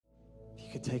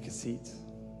you could take a seat,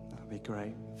 that would be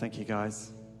great. Thank you,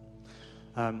 guys.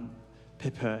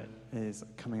 Pippa is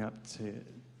coming up to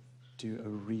do a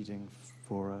reading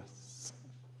for us.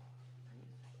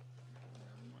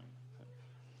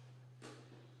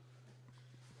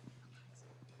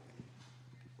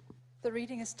 The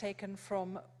reading is taken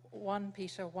from 1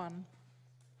 Peter 1,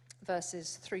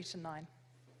 verses 3 to 9.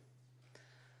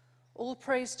 All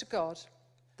praise to God,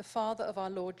 the Father of our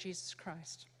Lord Jesus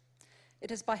Christ. It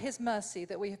is by his mercy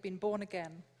that we have been born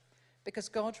again, because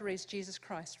God raised Jesus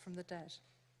Christ from the dead.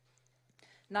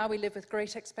 Now we live with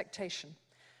great expectation,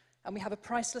 and we have a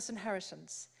priceless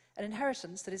inheritance, an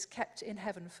inheritance that is kept in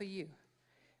heaven for you,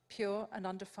 pure and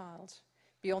undefiled,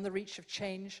 beyond the reach of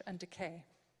change and decay.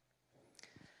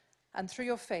 And through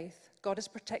your faith, God is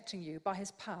protecting you by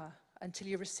his power until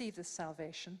you receive this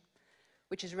salvation,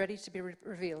 which is ready to be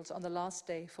revealed on the last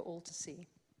day for all to see.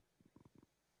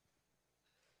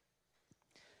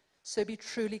 So be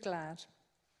truly glad.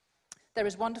 There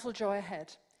is wonderful joy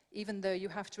ahead, even though you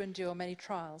have to endure many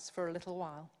trials for a little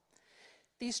while.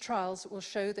 These trials will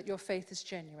show that your faith is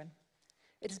genuine.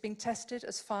 It is being tested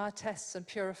as fire tests and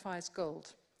purifies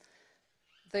gold,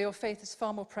 though your faith is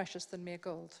far more precious than mere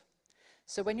gold.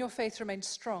 So when your faith remains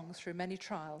strong through many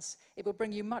trials, it will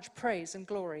bring you much praise and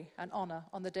glory and honor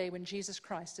on the day when Jesus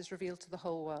Christ is revealed to the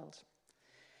whole world.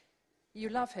 You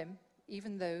love him,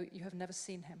 even though you have never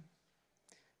seen him.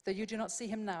 Though you do not see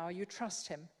him now, you trust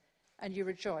him, and you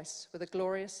rejoice with a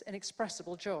glorious,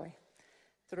 inexpressible joy.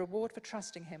 The reward for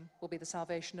trusting him will be the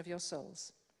salvation of your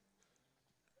souls.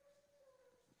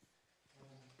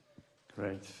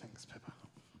 Great, thanks, Pippa.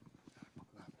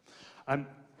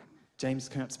 James,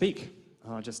 come up to speak.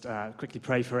 I'll just quickly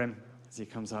pray for him as he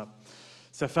comes up.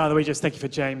 So, Father, we just thank you for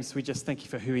James. We just thank you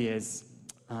for who he is.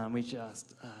 We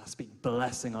just speak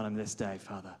blessing on him this day,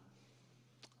 Father.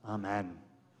 Amen.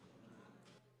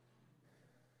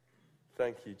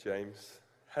 Thank you, James.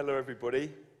 Hello,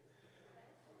 everybody.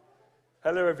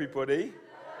 Hello, everybody.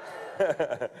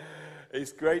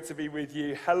 It's great to be with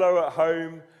you. Hello at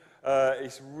home.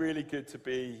 It's really good to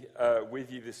be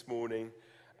with you this morning.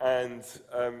 And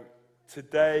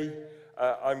today,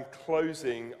 I'm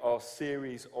closing our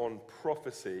series on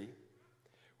prophecy,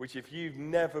 which if you've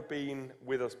never been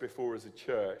with us before as a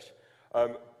church,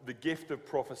 the gift of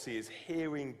prophecy is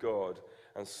hearing God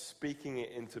and speaking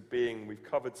it into being. We've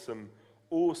covered some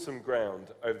awesome ground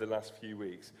over the last few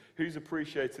weeks. Who's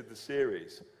appreciated the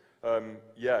series?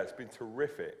 Yeah, it's been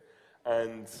terrific.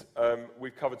 And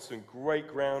we've covered some great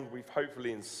ground. We've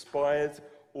hopefully inspired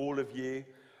all of you.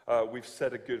 We've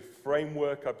set a good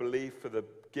framework, I believe, for the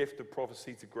gift of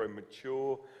prophecy to grow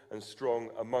mature and strong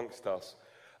amongst us.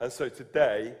 And so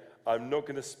today, I'm not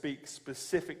going to speak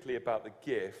specifically about the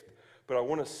gift, but I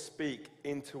want to speak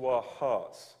into our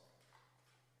hearts.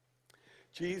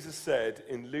 Jesus said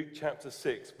in Luke chapter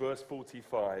 6, verse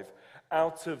 45,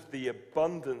 out of the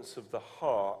abundance of the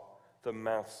heart, the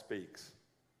mouth speaks.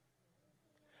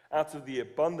 Out of the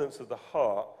abundance of the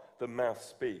heart, the mouth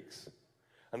speaks.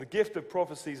 And the gift of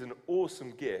prophecy is an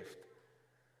awesome gift,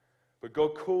 but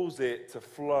God calls it to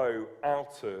flow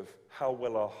out of how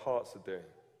well our hearts are doing.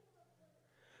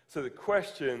 So the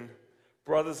question,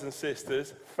 brothers and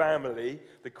sisters, family,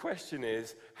 the question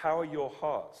is, how are your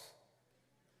hearts?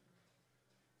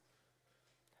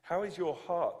 How is your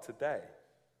heart today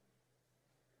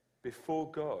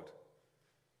before God?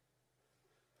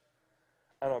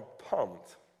 And I'm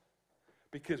pumped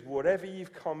because whatever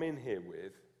you've come in here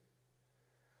with,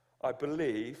 I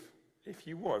believe, if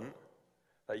you want,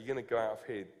 that you're going to go out of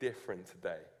here different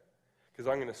today. Because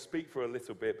I'm going to speak for a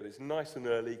little bit, but it's nice and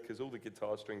early because all the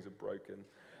guitar strings are broken.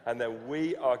 And then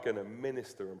we are going to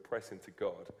minister and press into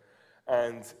God.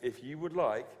 And if you would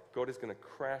like, God is going to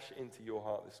crash into your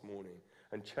heart this morning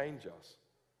and change us.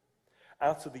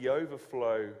 Out of the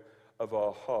overflow of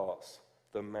our hearts,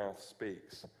 the mouth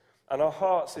speaks. And our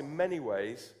hearts, in many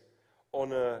ways,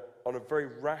 on a very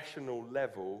rational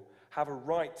level, have a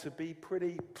right to be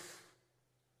pretty,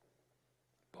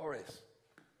 Boris,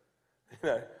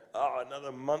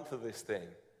 another month of this thing.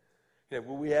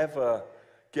 Will we ever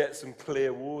get some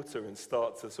clear water and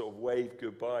start to sort of wave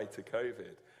goodbye to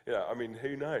COVID?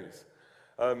 Who knows?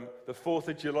 The 4th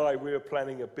of July, we were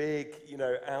planning a big,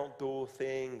 outdoor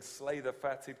thing, slay the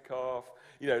fatted calf,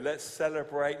 let's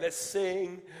celebrate, let's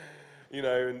sing,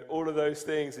 and all of those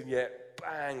things, and yet,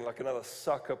 bang, like another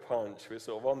sucker punch, we're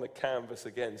sort of on the canvas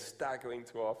again, staggering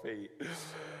to our feet.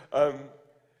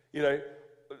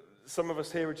 Some of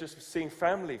us here are just seeing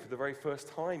family for the very first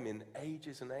time in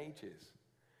ages and ages,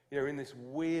 in this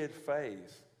weird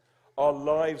phase. Our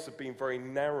lives have been very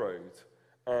narrowed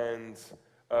and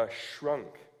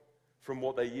shrunk from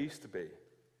what they used to be.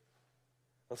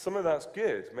 Now, some of that's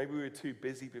good. Maybe we were too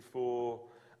busy before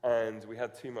and we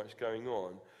had too much going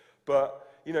on. But,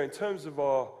 in terms of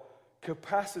our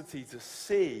capacity to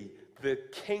see the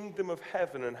kingdom of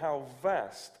heaven and how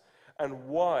vast and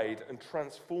wide and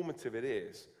transformative it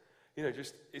is,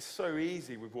 just it's so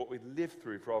easy with what we live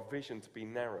through for our vision to be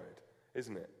narrowed,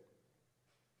 isn't it?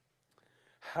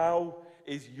 How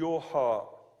is your heart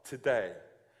today?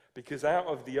 Because out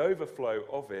of the overflow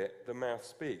of it, the mouth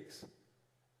speaks.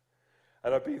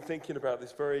 And I've been thinking about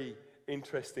this very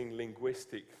interesting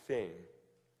linguistic thing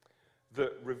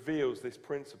that reveals this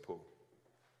principle.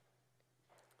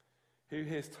 Who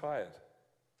here's tired?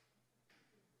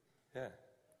 Yeah.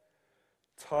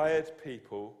 Tired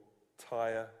people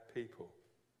tire people.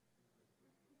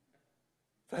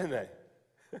 Don't they?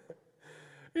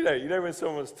 You know when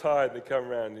someone's tired, they come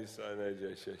around and you say, no,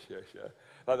 yeah.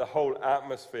 Like the whole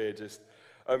atmosphere just,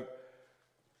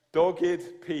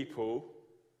 dogged people,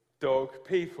 dog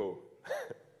people.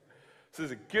 So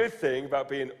there's a good thing about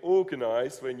being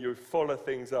organized when you follow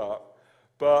things up,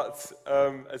 but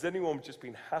has anyone just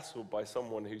been hassled by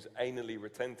someone who's anally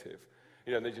retentive?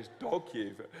 And they just dog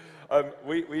you.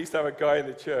 We used to have a guy in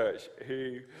the church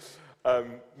who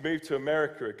moved to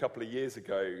America a couple of years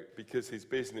ago because his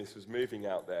business was moving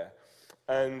out there.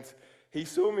 And he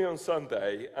saw me on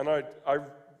Sunday, and I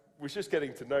was just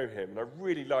getting to know him, and I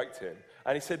really liked him.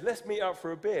 And he said, let's meet up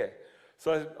for a beer.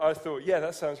 So I thought, yeah,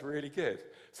 that sounds really good.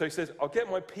 So he says, I'll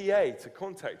get my PA to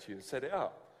contact you and set it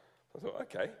up. I thought,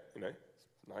 okay, it's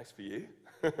nice for you.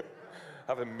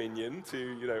 Have a minion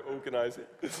to, organize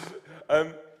it.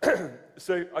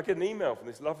 So I get an email from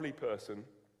this lovely person.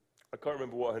 I can't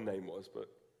remember what her name was, but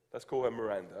let's call her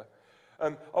Miranda.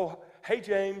 Hey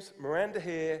James, Miranda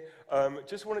here.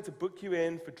 Just wanted to book you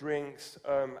in for drinks.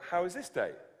 How is this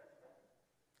date?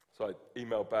 So I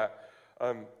emailed back.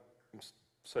 I'm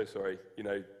so sorry,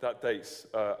 that date's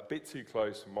a bit too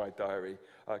close in my diary.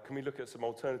 Can we look at some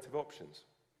alternative options?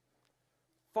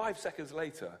 5 seconds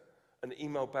later, an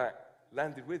email back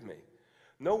landed with me.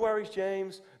 No worries,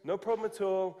 James. No problem at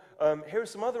all. Here are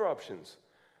some other options.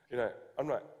 I'm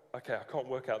like, okay, I can't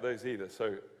work out those either.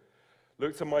 So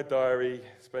looked at my diary,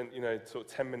 spent, sort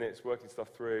of 10 minutes working stuff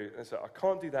through, and said, I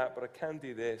can't do that, but I can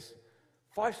do this.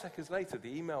 5 seconds later,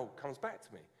 the email comes back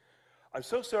to me. I'm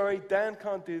so sorry, Dan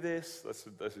can't do this.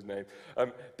 That's his name.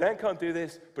 Dan can't do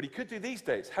this, but he could do these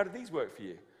dates. How do these work for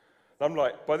you? And I'm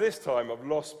like, by this time, I've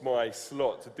lost my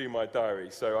slot to do my diary.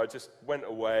 So I just went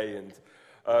away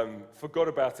and forgot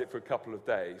about it for a couple of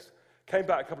days. Came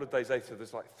back a couple of days later,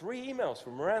 there's like 3 emails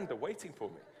from Miranda waiting for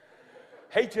me.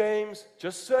 Hey, James,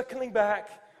 just circling back,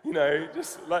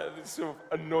 just like this sort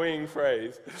of annoying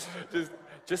phrase.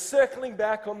 just circling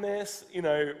back on this,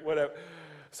 whatever.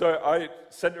 So I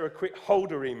sent her a quick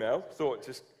holder email, thought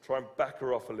just try and back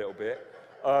her off a little bit.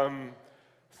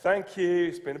 Thank you,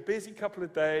 it's been a busy couple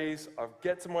of days. I'll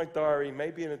get to my diary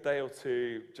maybe in a day or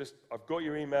two. I've got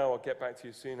your email, I'll get back to you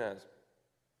as soon as.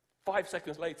 5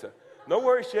 seconds later, no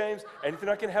worries, James, anything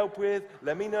I can help with,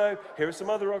 let me know. Here are some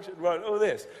other options, right, all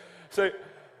this. So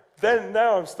then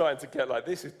now I'm starting to get like,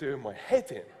 this is doing my head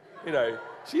in.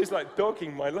 She is like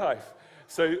dogging my life.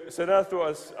 So now I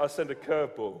thought I'd send a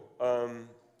curveball.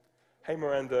 Hey,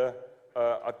 Miranda,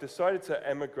 I've decided to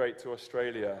emigrate to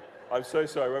Australia. I'm so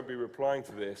sorry I won't be replying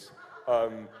to this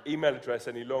email address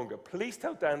any longer. Please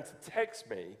tell Dan to text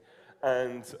me,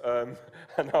 and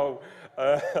I'll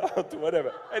do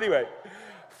whatever. Anyway,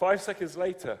 5 seconds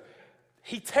later,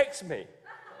 he texts me,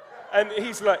 and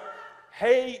he's like,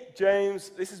 hey, James,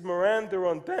 this is Miranda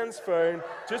on Dan's phone.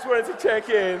 Just wanted to check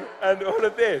in, and all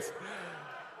of this.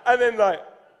 And then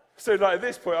at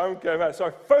this point, I'm going back. So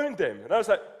I phoned him, and I was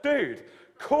like, dude,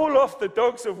 call off the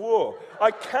dogs of war.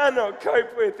 I cannot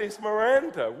cope with this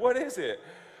Miranda. What is it?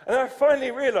 And I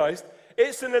finally realized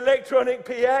it's an electronic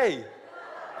PA.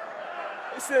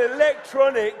 It's an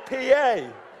electronic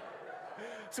PA.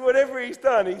 So whatever he's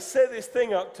done, he set this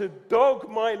thing up to dog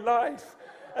my life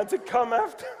and to come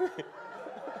after me.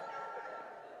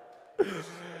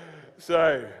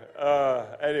 So,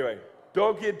 anyway,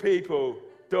 dogged people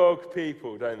dog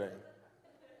people, don't they?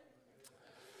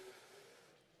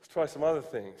 Let's try some other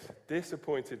things.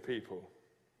 Disappointed people.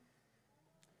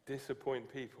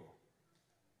 Disappoint people.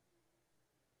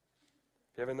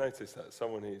 Have you ever noticed that?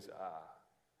 Someone who's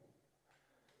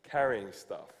carrying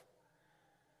stuff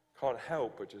can't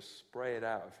help but just spray it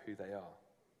out of who they are.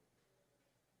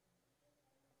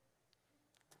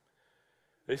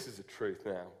 This is the truth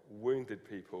now. Wounded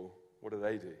people, what do?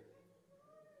 They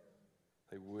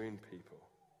wound people.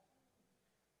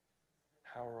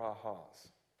 How are our hearts?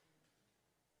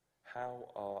 How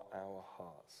are our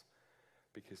hearts?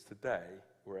 Because today,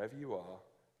 wherever you are,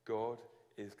 God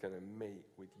is going to meet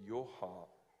with your heart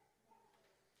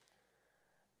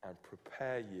and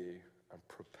prepare you and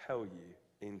propel you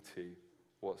into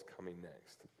what's coming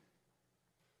next.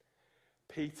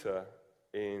 Peter,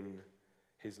 in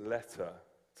his letter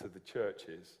to the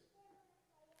churches,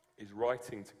 is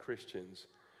writing to Christians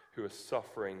who are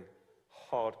suffering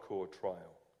hardcore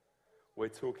trial. We're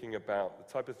talking about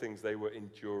the type of things they were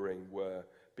enduring were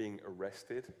being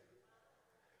arrested,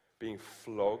 being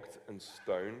flogged and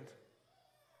stoned,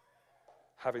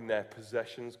 having their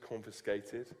possessions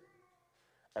confiscated.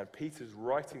 And Peter's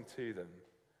writing to them,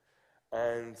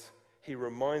 and he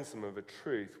reminds them of a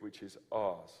truth which is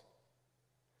ours,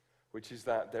 which is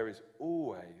that there is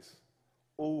always,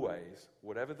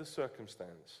 whatever the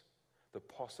circumstance, the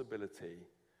possibility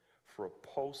for a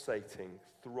pulsating,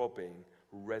 throbbing,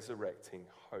 resurrecting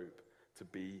hope to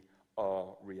be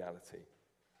our reality.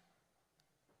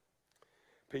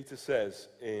 Peter says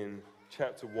in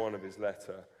chapter 1 of his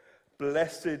letter,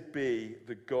 "Blessed be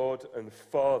the God and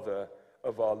Father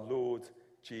of our Lord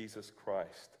Jesus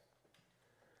Christ."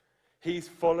 He's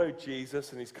followed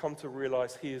Jesus and he's come to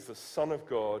realize he is the Son of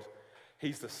God.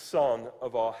 He's the Son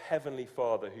of our Heavenly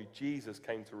Father who Jesus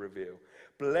came to reveal.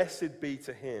 Blessed be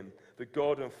to him, the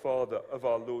God and Father of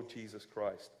our Lord Jesus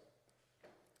Christ.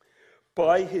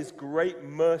 By his great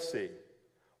mercy.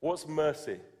 What's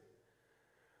mercy?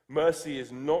 Mercy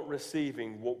is not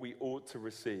receiving what we ought to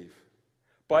receive.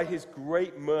 By his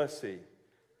great mercy,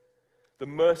 the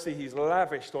mercy he's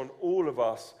lavished on all of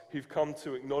us who've come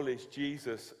to acknowledge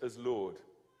Jesus as Lord.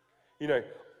 You know,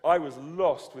 I was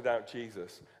lost without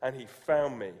Jesus, and he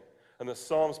found me. And the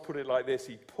Psalms put it like this: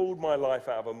 he pulled my life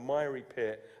out of a miry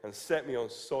pit and set me on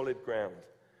solid ground.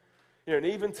 You know, and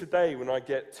even today, when I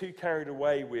get too carried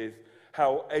away with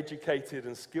how educated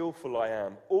and skillful I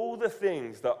am, all the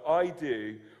things that I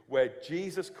do where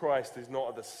Jesus Christ is not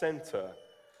at the center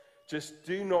just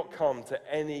do not come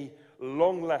to any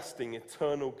long-lasting,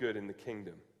 eternal good in the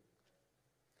kingdom.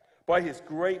 By his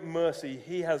great mercy,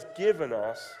 he has given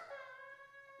us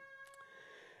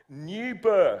new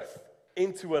birth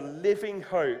into a living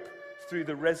hope through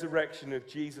the resurrection of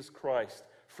Jesus Christ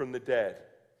from the dead.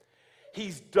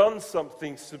 He's done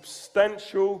something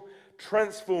substantial,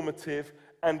 transformative,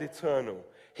 and eternal.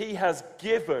 He has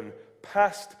given,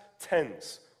 past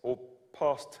tense, or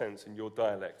past tense in your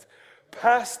dialect,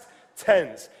 past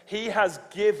tense, he has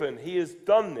given, he has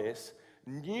done this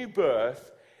new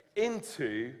birth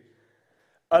into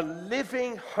a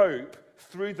living hope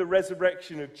through the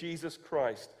resurrection of Jesus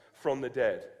Christ from the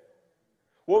dead.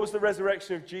 What was the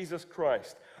resurrection of Jesus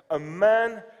Christ? A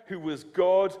man who was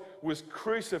God, was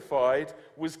crucified,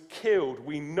 was killed.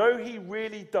 We know he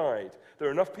really died. There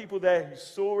are enough people there who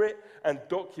saw it and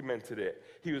documented it.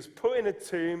 He was put in a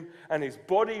tomb and his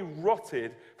body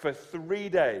rotted for 3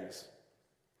 days.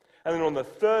 And then on the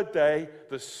third day,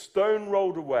 the stone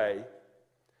rolled away.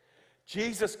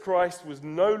 Jesus Christ was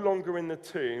no longer in the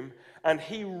tomb, and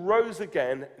he rose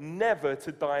again, never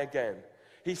to die again.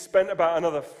 He spent about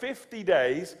another 50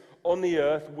 days on the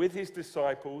earth with his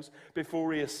disciples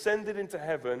before he ascended into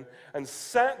heaven and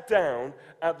sat down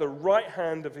at the right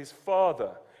hand of his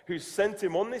Father, who sent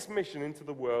him on this mission into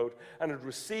the world and had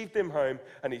received him home.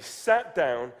 And he sat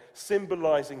down,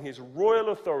 symbolizing his royal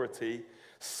authority,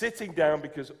 sitting down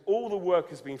because all the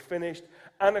work has been finished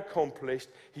and accomplished.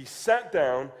 He sat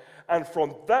down, and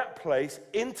from that place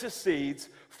intercedes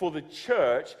for the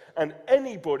church and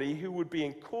anybody who would be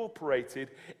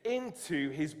incorporated into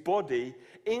his body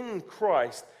in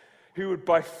Christ, who would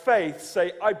by faith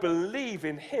say, I believe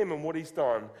in him and what he's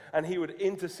done, and he would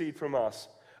intercede from us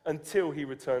until he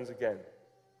returns again.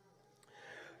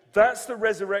 That's the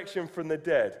resurrection from the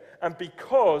dead. And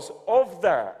because of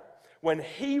that, when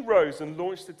he rose and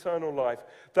launched eternal life,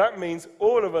 that means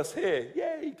all of us here,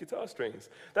 yay, guitar strings.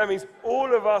 That means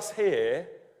all of us here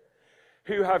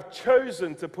who have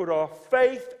chosen to put our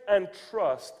faith and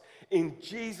trust in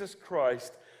Jesus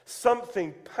Christ,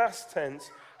 something past tense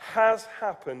has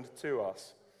happened to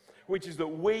us, which is that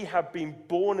we have been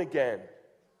born again.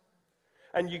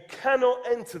 And you cannot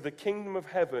enter the kingdom of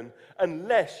heaven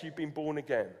unless you've been born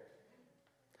again.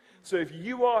 So if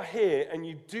you are here and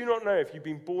you do not know if you've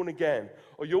been born again,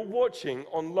 or you're watching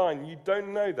online and you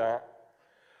don't know that,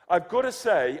 I've got to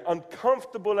say,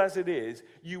 uncomfortable as it is,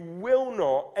 you will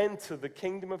not enter the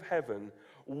kingdom of heaven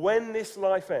when this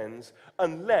life ends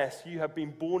unless you have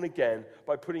been born again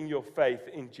by putting your faith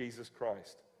in Jesus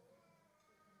Christ.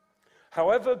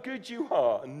 However good you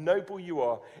are and noble you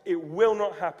are, it will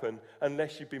not happen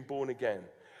unless you've been born again.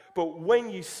 But when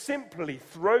you simply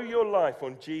throw your life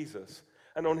on Jesus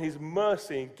and on his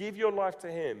mercy and give your life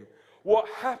to him, what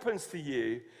happens to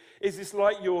you is it's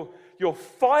like you're You're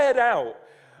fired out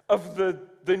of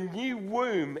the new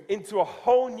womb into a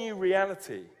whole new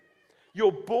reality.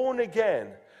 You're born again,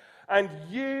 and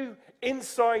you,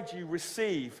 inside you,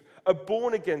 receive a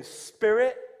born-again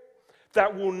spirit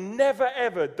that will never,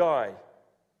 ever die.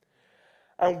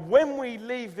 And when we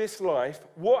leave this life,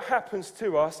 what happens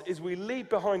to us is we leave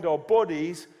behind our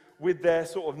bodies with their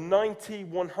sort of 90,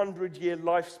 100-year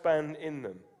lifespan in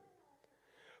them.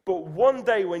 But one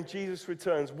day when Jesus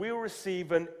returns, we'll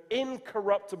receive an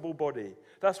incorruptible body.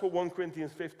 That's what 1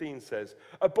 Corinthians 15 says.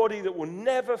 A body that will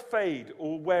never fade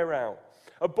or wear out.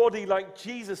 A body like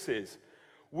Jesus's,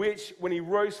 which, when he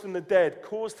rose from the dead,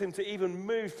 caused him to even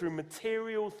move through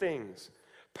material things,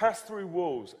 pass through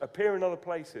walls, appear in other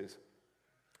places.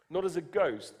 Not as a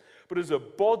ghost, but as a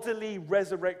bodily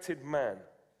resurrected man.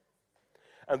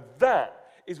 And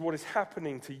that is what is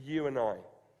happening to you and I.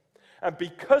 And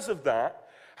because of that,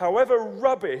 however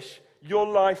rubbish your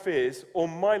life is, or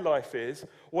my life is,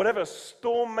 whatever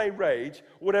storm may rage,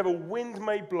 whatever wind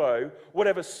may blow,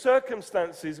 whatever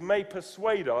circumstances may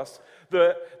persuade us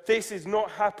that this is not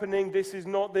happening, this is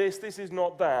not this is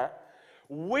not that,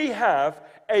 we have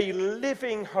a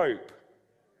living hope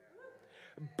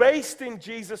based in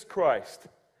Jesus Christ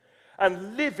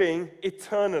and living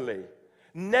eternally,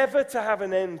 never to have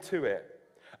an end to it.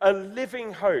 A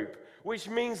living hope, which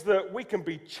means that we can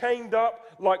be chained up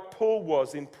like Paul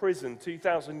was in prison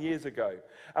 2,000 years ago,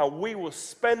 and we will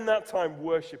spend that time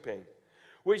worshiping,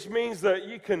 which means that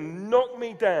you can knock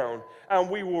me down and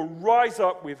we will rise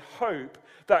up with hope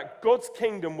that God's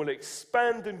kingdom will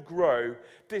expand and grow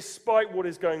despite what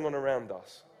is going on around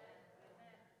us.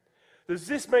 Does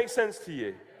this make sense to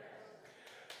you?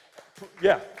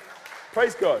 Yeah.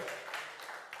 Praise God.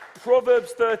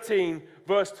 Proverbs 13,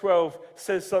 verse 12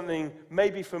 says something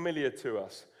maybe familiar to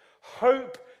us.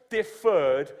 Hope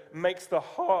deferred makes the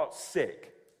heart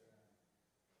sick.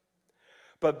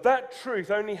 But that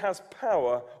truth only has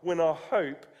power when our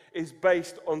hope is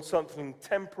based on something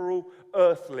temporal,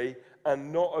 earthly,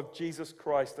 and not of Jesus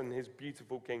Christ and his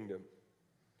beautiful kingdom.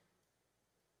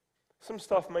 Some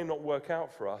stuff may not work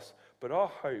out for us, but our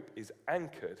hope is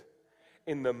anchored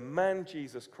in the man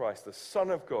Jesus Christ, the Son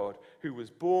of God, who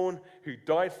was born, who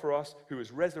died for us, who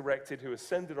was resurrected, who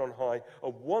ascended on high,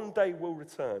 and one day will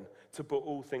return to put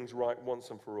all things right once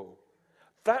and for all.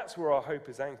 That's where our hope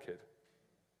is anchored.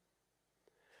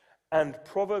 And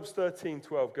Proverbs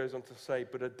 13:12 goes on to say,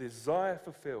 but a desire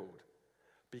fulfilled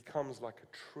becomes like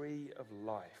a tree of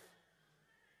life.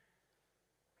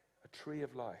 A tree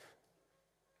of life.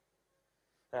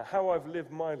 Now, how I've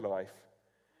lived my life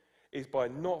is by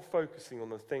not focusing on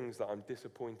the things that I'm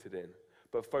disappointed in,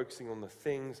 but focusing on the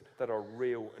things that are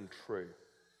real and true.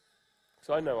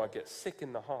 So I know I get sick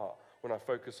in the heart when I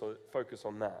focus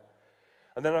on that.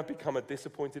 And then I become a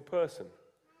disappointed person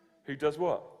who does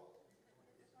what?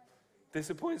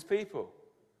 Disappoints people.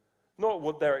 Not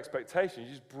what their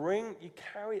expectations. You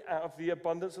carry it out of the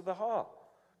abundance of the heart.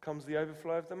 Comes the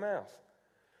overflow of the mouth.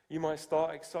 You might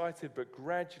start excited, but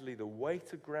gradually the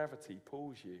weight of gravity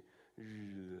pulls you.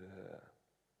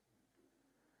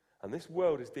 And this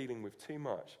world is dealing with too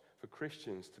much for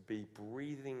Christians to be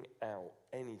breathing out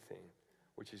anything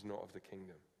which is not of the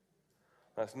kingdom.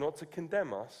 That's not to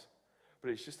condemn us,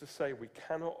 but it's just to say we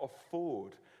cannot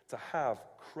afford to have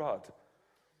crud,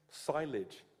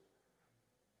 silage,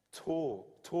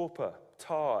 torpor,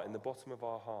 tar in the bottom of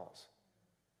our hearts.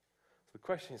 So the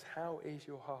question is, how is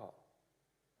your heart?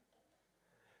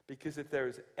 Because if there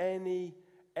is any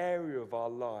area of our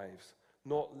lives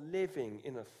not living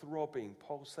in a throbbing,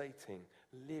 pulsating,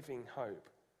 living hope,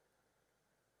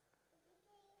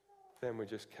 then we're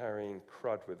just carrying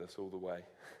crud with us all the way.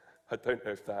 I don't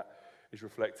know if that is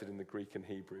reflected in the Greek and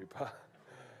Hebrew,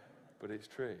 but it's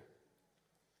true.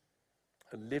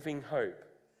 A living hope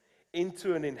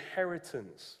into an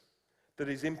inheritance that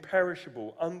is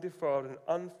imperishable, undefiled, and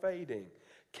unfading,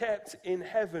 kept in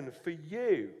heaven for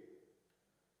you.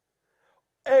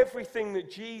 Everything that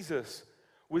Jesus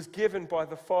was given by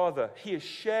the Father, he has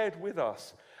shared with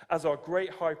us as our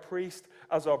great high priest,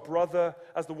 as our brother,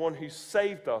 as the one who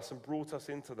saved us and brought us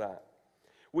into that.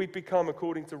 We've become,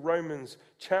 according to Romans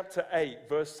chapter 8,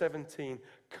 verse 17,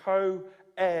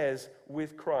 co-heirs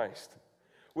with Christ,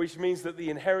 which means that the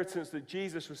inheritance that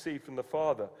Jesus received from the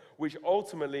Father, which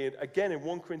ultimately, again in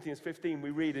 1 Corinthians 15,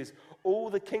 we read is all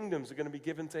the kingdoms are going to be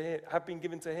given to him, have been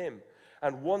given to him.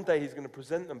 And one day he's going to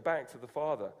present them back to the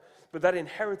Father. But that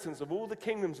inheritance of all the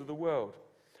kingdoms of the world,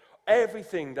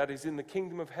 everything that is in the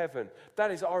kingdom of heaven, that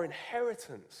is our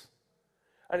inheritance.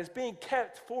 And it's being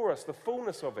kept for us, the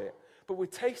fullness of it. But we're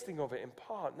tasting of it in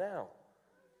part now.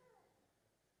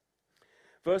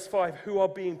 Verse 5, who are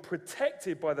being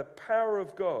protected by the power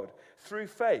of God through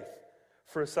faith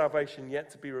for a salvation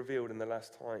yet to be revealed in the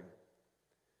last time.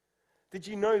 Did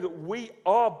you know that we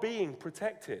are being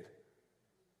protected?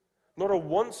 Not a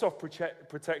once-off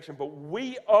protection, but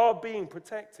we are being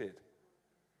protected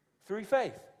through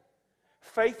faith.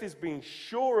 Faith is being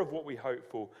sure of what we hope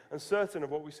for and certain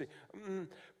of what we see.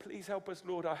 Please help us,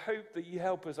 Lord. I hope that you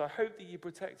help us. I hope that you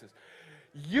protect us.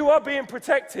 You are being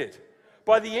protected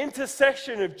by the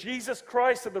intercession of Jesus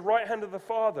Christ at the right hand of the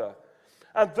Father.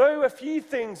 And though a few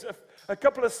things, a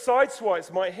couple of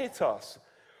sideswipes might hit us,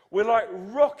 we're like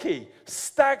Rocky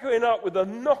staggering up with a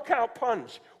knockout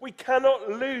punch. We cannot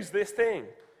lose this thing.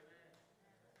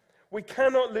 We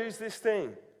cannot lose this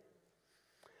thing.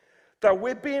 That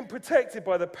we're being protected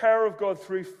by the power of God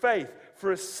through faith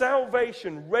for a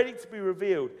salvation ready to be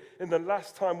revealed in the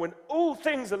last time when all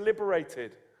things are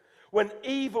liberated, when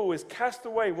evil is cast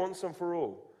away once and for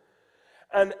all,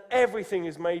 and everything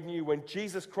is made new when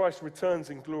Jesus Christ returns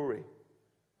in glory.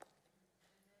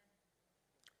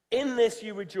 In this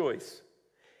you rejoice,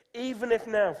 even if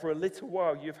now for a little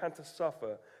while you've had to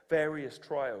suffer various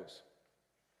trials,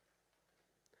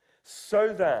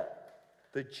 so that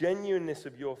the genuineness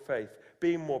of your faith,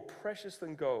 being more precious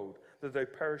than gold, that though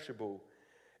perishable,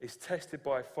 is tested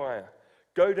by fire.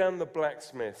 Go down the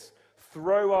blacksmiths,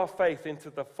 throw our faith into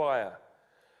the fire,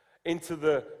 into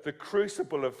the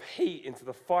crucible of heat, into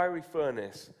the fiery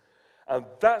furnace. And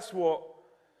that's what,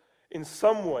 in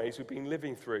some ways, we've been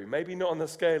living through. Maybe not on the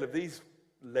scale of these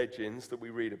legends that we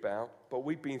read about, but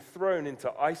we've been thrown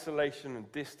into isolation and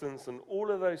distance and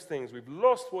all of those things. We've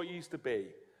lost what used to be,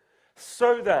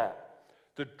 so that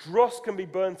the dross can be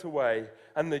burnt away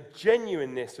and the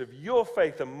genuineness of your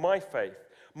faith and my faith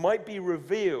might be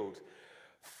revealed,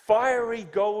 fiery,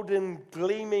 golden,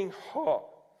 gleaming hot,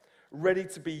 ready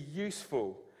to be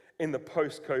useful in the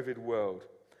post-COVID world,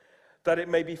 that it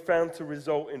may be found to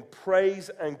result in praise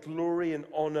and glory and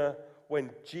honor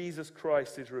when Jesus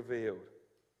Christ is revealed.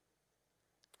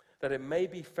 That it may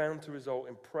be found to result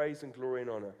in praise and glory and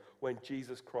honor when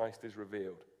Jesus Christ is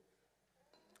revealed.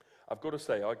 I've got to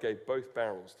say, I gave both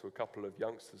barrels to a couple of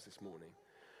youngsters this morning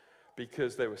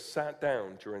because they were sat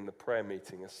down during the prayer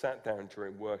meeting and sat down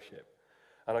during worship.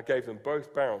 And I gave them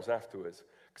both barrels afterwards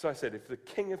because I said, if the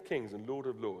King of Kings and Lord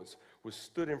of Lords was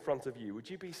stood in front of you, would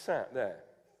you be sat there?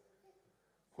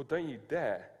 Well, don't you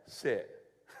dare sit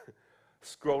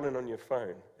scrolling on your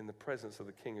phone in the presence of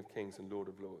the King of Kings and Lord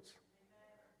of Lords.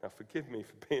 Now, forgive me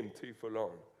for being too full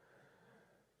on,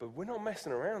 but we're not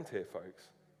messing around here, folks.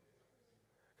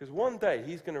 Because one day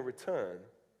he's going to return,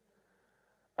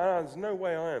 and there's no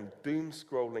way I am doom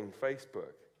scrolling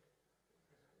Facebook.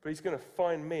 But he's going to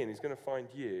find me and he's going to find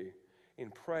you in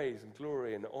praise and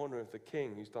glory and honor of the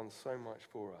King who's done so much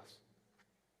for us.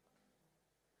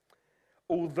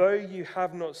 Although you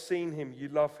have not seen him, you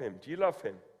love him. Do you love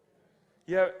him?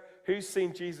 Yeah. Who's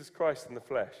seen Jesus Christ in the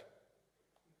flesh?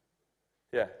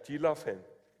 Yeah. Do you love him?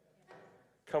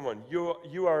 Come on.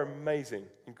 You are amazing,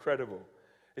 incredible.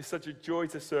 It's such a joy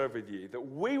to serve with you, that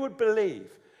we would believe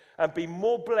and be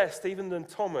more blessed even than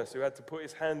Thomas, who had to put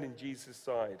his hand in Jesus'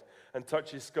 side and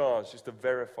touch his scars just to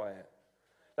verify it.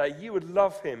 That you would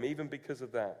love him even because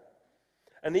of that.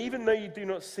 And even though you do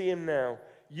not see him now,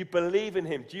 you believe in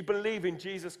him. Do you believe in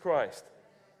Jesus Christ?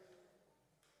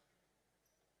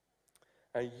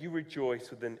 And you rejoice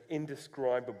with an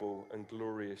indescribable and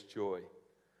glorious joy.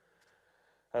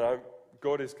 And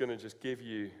God is going to just give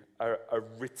you a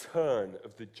return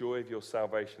of the joy of your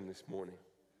salvation this morning.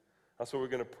 That's what we're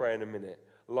going to pray in a minute.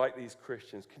 Like these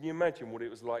Christians, can you imagine what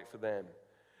it was like for them?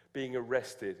 Being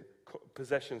arrested,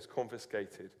 possessions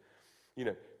confiscated,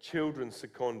 children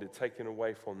seconded, taken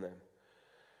away from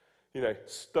them,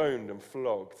 stoned and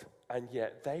flogged. And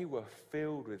yet they were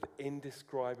filled with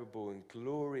indescribable and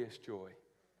glorious joy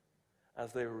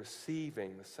as they were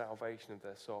receiving the salvation of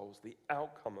their souls, the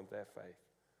outcome of their faith.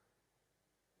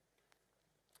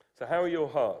 So how are your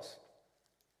hearts?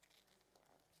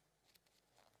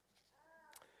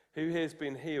 Who here has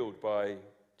been healed by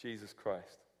Jesus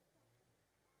Christ?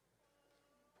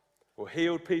 Well,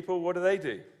 healed people, what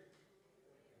do?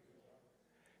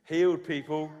 Healed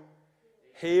people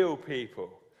heal people.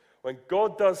 When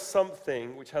God does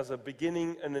something which has a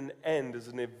beginning and an end as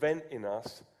an event in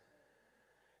us,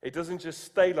 it doesn't just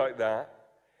stay like that.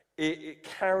 It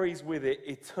carries with it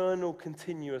eternal,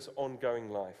 continuous, ongoing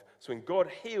life. So when God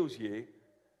heals you,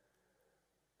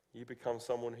 you become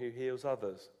someone who heals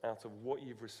others out of what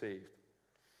you've received.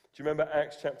 Do you remember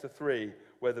Acts chapter 3,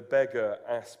 where the beggar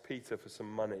asked Peter for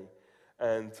some money?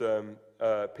 And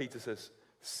Peter says,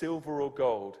 silver or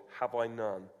gold have I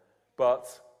none, but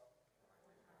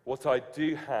what I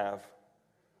do have,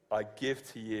 I give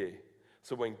to you.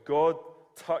 So when God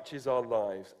touches our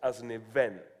lives as an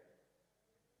event,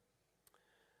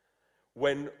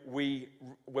 when we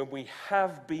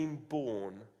have been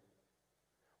born,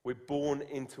 we're born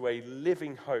into a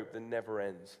living hope that never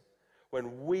ends.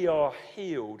 When we are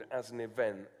healed as an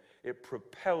event, it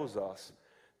propels us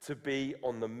to be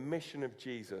on the mission of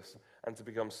Jesus and to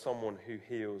become someone who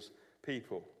heals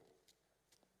people.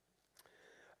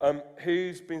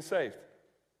 Who's been saved?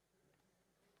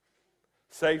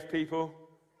 Saved people?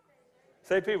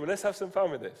 Saved people. Let's have some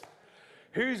fun with this.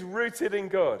 Who's rooted in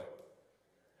God?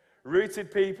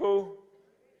 Rooted people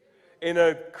in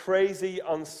a crazy,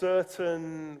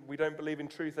 uncertain, we don't believe in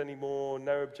truth anymore,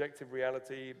 no objective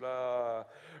reality, blah.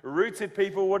 Rooted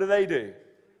people, what do?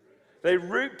 They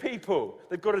root people.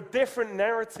 They've got a different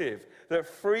narrative that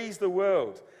frees the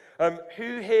world.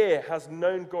 Who here has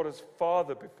known God as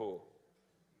Father before?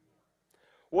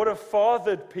 What do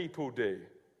fathered people do?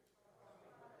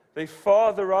 They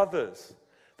father others.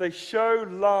 They show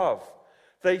love.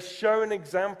 They show an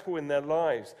example in their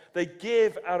lives. They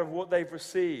give out of what they've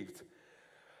received.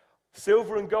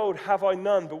 Silver and gold have I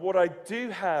none, but what I do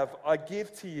have, I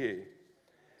give to you.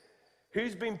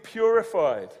 Who's been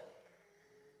purified?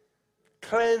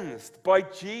 Cleansed by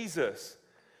Jesus.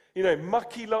 You know,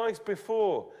 mucky lives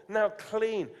before, now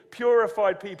clean.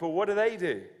 Purified people, what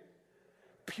do?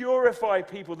 Purify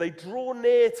people. They draw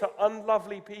near to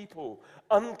unlovely people,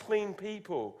 unclean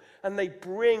people, and they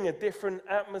bring a different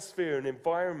atmosphere and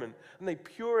environment, and they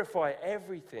purify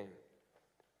everything.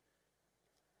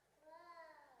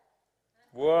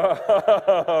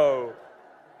 Whoa!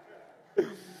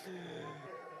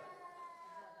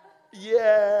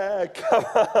 Yeah, come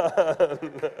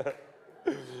on.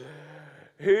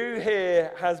 Who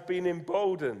here has been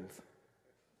emboldened?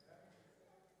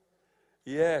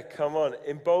 Yeah, come on.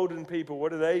 Embolden people,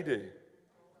 what do?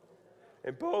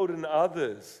 Embolden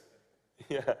others.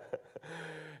 Yeah.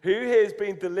 Who here has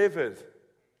been delivered?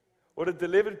 What do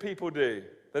delivered people do?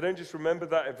 They don't just remember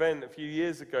that event a few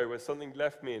years ago where something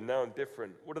left me and now I'm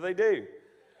different. What do?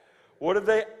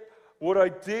 What I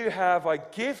do have, I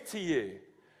give to you.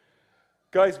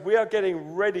 Guys, we are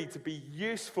getting ready to be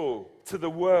useful to the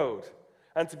world.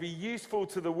 And to be useful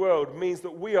to the world means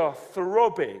that we are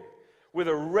throbbing with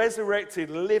a resurrected,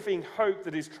 living hope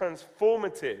that is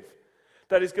transformative,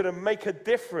 that is going to make a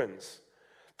difference,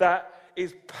 that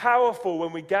is powerful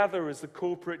when we gather as the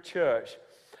corporate church.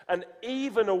 And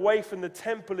even away from the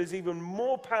temple is even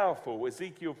more powerful,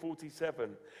 Ezekiel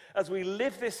 47, as we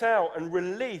live this out and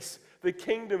release the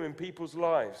kingdom in people's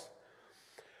lives.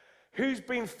 Who's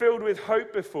been filled with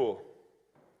hope before?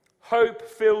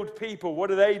 Hope-filled people, what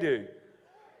do?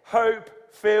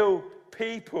 Hope-filled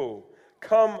people.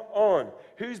 Come on.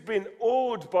 Who's been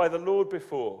awed by the Lord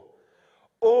before?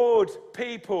 Awed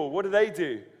people, what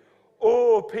do?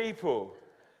 Awe people.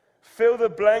 Fill the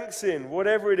blanks in,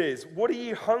 whatever it is. What are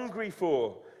you hungry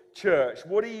for, church?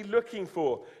 What are you looking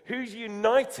for? Who's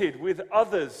united with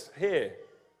others here?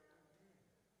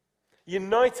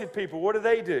 United people, what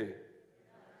do?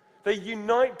 They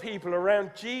unite people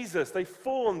around Jesus. They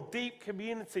form deep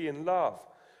community and love.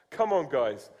 Come on,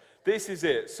 guys. This is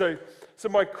it. So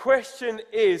my question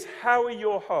is, how are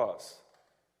your hearts?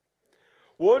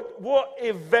 What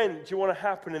event do you want to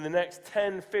happen in the next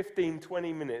 10, 15,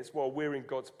 20 minutes while we're in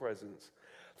God's presence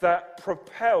that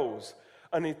propels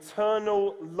an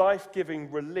eternal,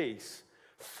 life-giving release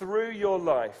through your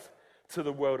life to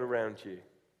the world around you?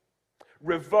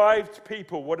 Revived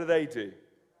people, what do?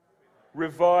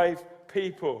 Revive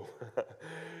people.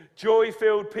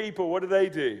 Joy-filled people, what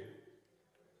do?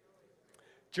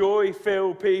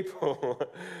 Joy-filled people.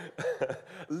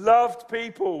 Loved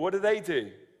people, what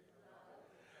do?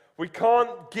 We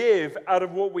can't give out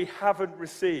of what we haven't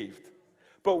received.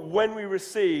 But when we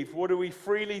receive, what do we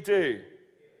freely do?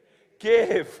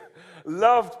 Give.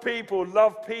 Loved people,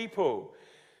 love people.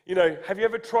 You know, have you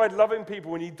ever tried loving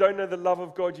people when you don't know the love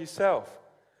of God yourself?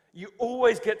 You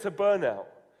always get to burnout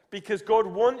because God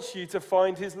wants you to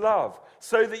find his love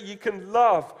so that you can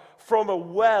love from a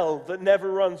well that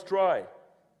never runs dry.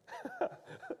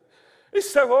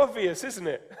 It's so obvious, isn't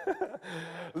it?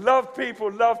 Love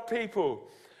people, love people.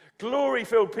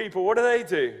 Glory-filled people, what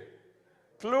do?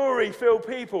 Glory-filled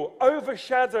people,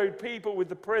 overshadowed people with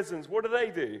the presence, what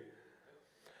do?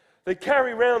 They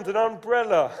carry around an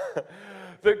umbrella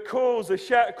that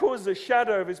causes a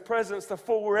shadow of his presence to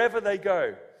fall wherever they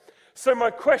go. So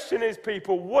my question is,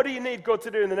 people, what do you need God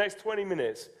to do in the next 20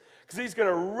 minutes? Because he's going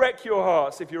to wreck your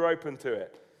hearts if you're open to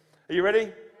it. Are you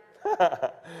ready?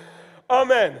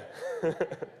 Amen.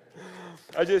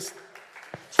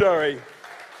 Sorry.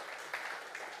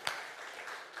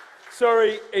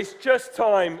 Sorry, it's just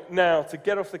time now to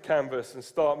get off the canvas and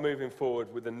start moving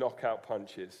forward with the knockout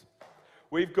punches.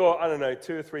 We've got,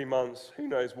 2 or 3 months, who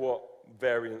knows what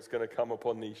variant's going to come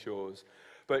upon these shores.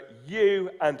 But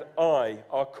you and I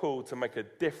are called to make a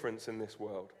difference in this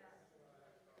world.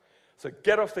 So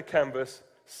get off the canvas,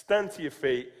 stand to your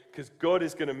feet, because God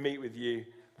is going to meet with you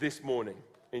this morning.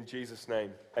 In Jesus'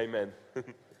 name, amen.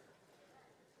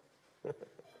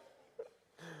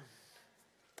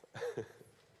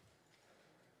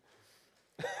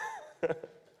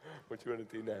 What do you want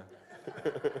to do now?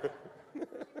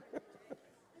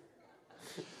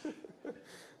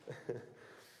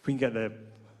 If we can get the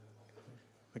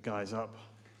guys up,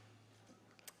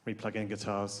 replug in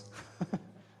guitars,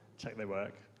 check they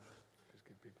work. Just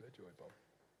give people a joy bomb.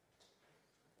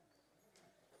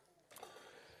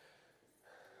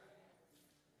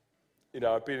 You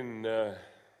know, I've been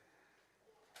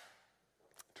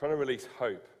trying to release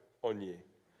hope on you.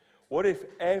 What if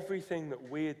everything that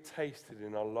we had tasted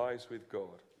in our lives with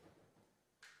God,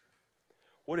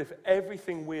 what if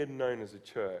everything we had known as a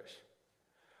church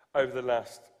over the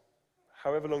last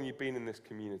however long you've been in this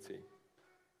community,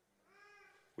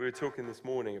 we were talking this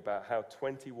morning about how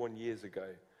 21 years ago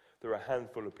there were a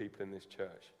handful of people in this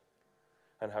church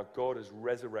and how God has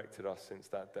resurrected us since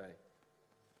that day.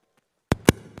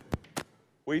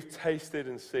 We've tasted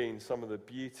and seen some of the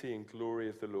beauty and glory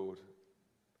of the Lord.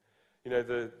 You know,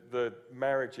 the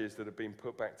marriages that have been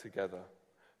put back together,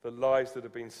 the lives that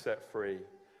have been set free,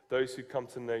 those who come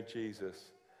to know Jesus,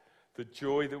 the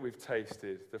joy that we've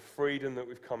tasted, the freedom that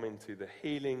we've come into, the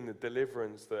healing, the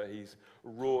deliverance that he's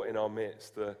wrought in our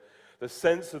midst, the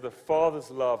sense of the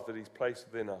Father's love that he's placed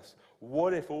within us.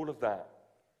 What if all of that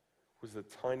was the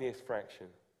tiniest fraction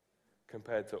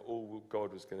compared to all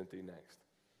God was going to do next?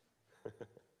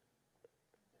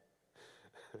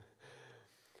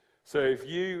 So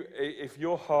if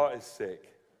your heart is sick,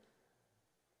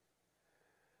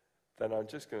 then I'm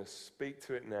just going to speak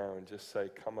to it now and just say,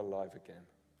 come alive again.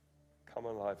 Come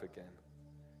alive again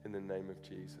in the name of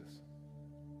Jesus.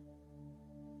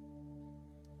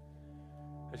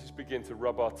 Let's just begin to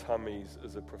rub our tummies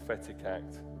as a prophetic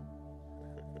act.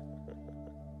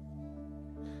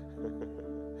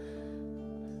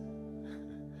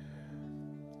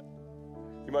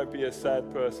 You might be a sad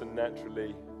person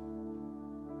naturally.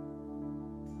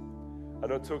 I'm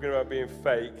not talking about being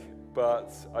fake,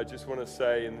 but I just want to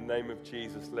say in the name of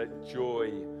Jesus, let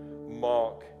joy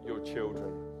mark your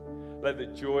children. Let the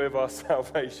joy of our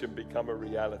salvation become a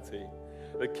reality.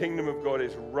 The kingdom of God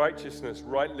is righteousness,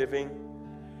 right living.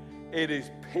 It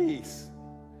is peace,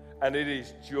 and it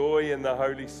is joy in the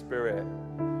Holy Spirit.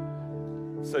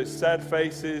 So sad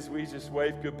faces, we just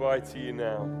wave goodbye to you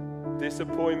now.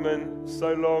 Disappointment,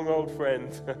 so long, old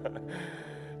friend.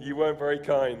 You weren't very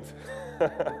kind.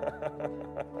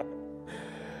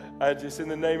 And just in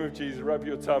the name of Jesus, rub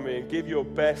your tummy and give your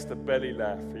best a belly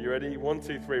laugh. Are you ready? 1,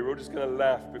 2, 3. We're all just going to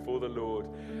laugh before the Lord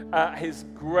at his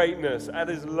greatness, at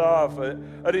his love,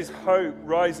 at his hope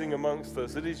rising amongst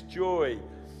us, at his joy,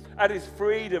 at his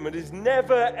freedom, at his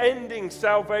never-ending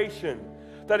salvation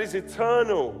that is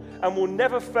eternal and will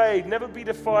never fade, never be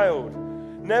defiled,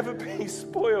 never be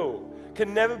spoiled,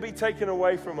 can never be taken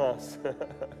away from us.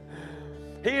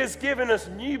 He has given us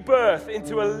new birth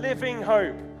into a living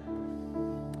hope,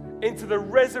 into the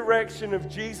resurrection of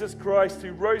Jesus Christ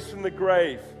who rose from the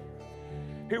grave,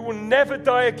 who will never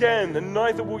die again, and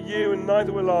neither will you and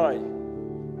neither will I.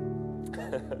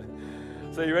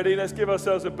 So you ready? Let's give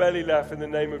ourselves a belly laugh in the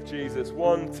name of Jesus.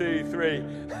 1, 2, 3.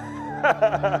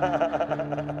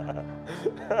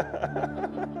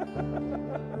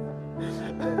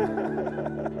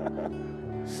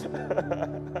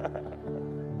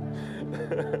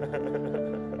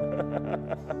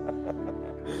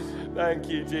 Thank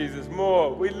you, Jesus.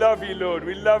 More. We love you, Lord.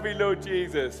 We love you, Lord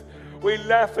Jesus. We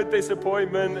laugh at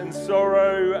disappointment and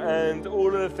sorrow and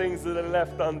all of the things that are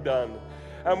left undone.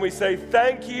 And we say,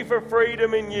 thank you for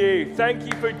freedom in you. Thank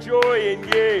you for joy in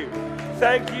you.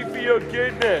 Thank you for your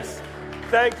goodness.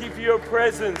 Thank you for your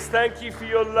presence. Thank you for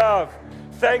your love.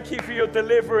 Thank you for your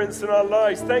deliverance in our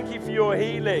lives. Thank you for your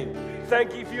healing.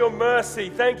 Thank you for your mercy.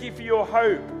 Thank you for your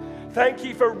hope. Thank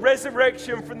you for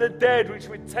resurrection from the dead, which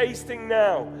we're tasting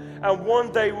now, and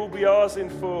one day will be ours in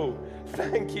full.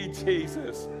 Thank you,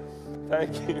 Jesus.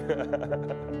 Thank you.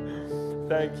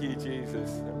 Thank you,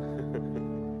 Jesus.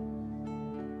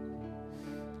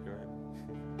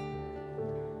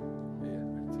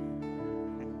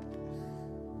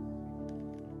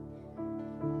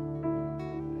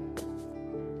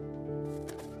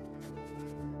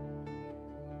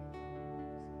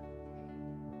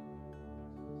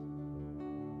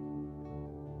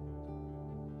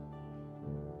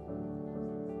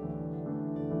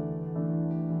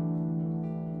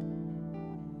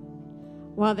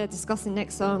 while they're discussing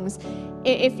next songs.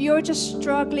 If you're just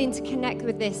struggling to connect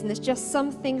with this and there's just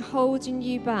something holding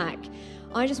you back,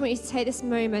 I just want you to take this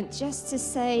moment just to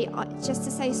say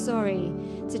sorry,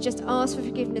 to just ask for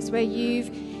forgiveness where you've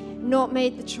not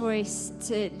made the choice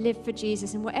to live for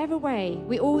Jesus in whatever way.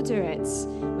 We all do it.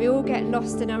 We all get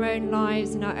lost in our own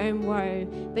lives and our own woe.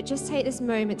 But just take this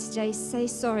moment today, say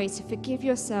sorry, to forgive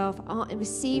yourself, and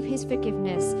receive his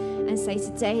forgiveness, and say,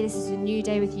 today this is a new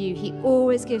day with you. He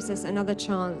always gives us another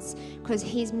chance because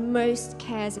he most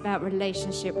cares about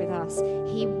relationship with us.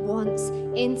 He wants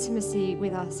intimacy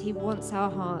with us. He wants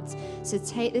our hearts. So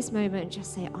take this moment and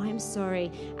just say, I'm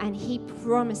sorry. And he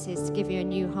promises to give you a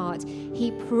new heart.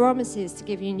 He promises to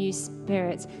give you a new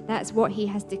spirit. That's what he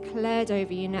has declared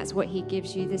over you, and that's what he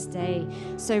gives you this day.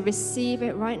 So receive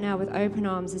it right now with open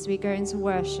arms as we go into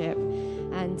worship,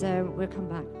 and we'll come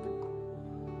back.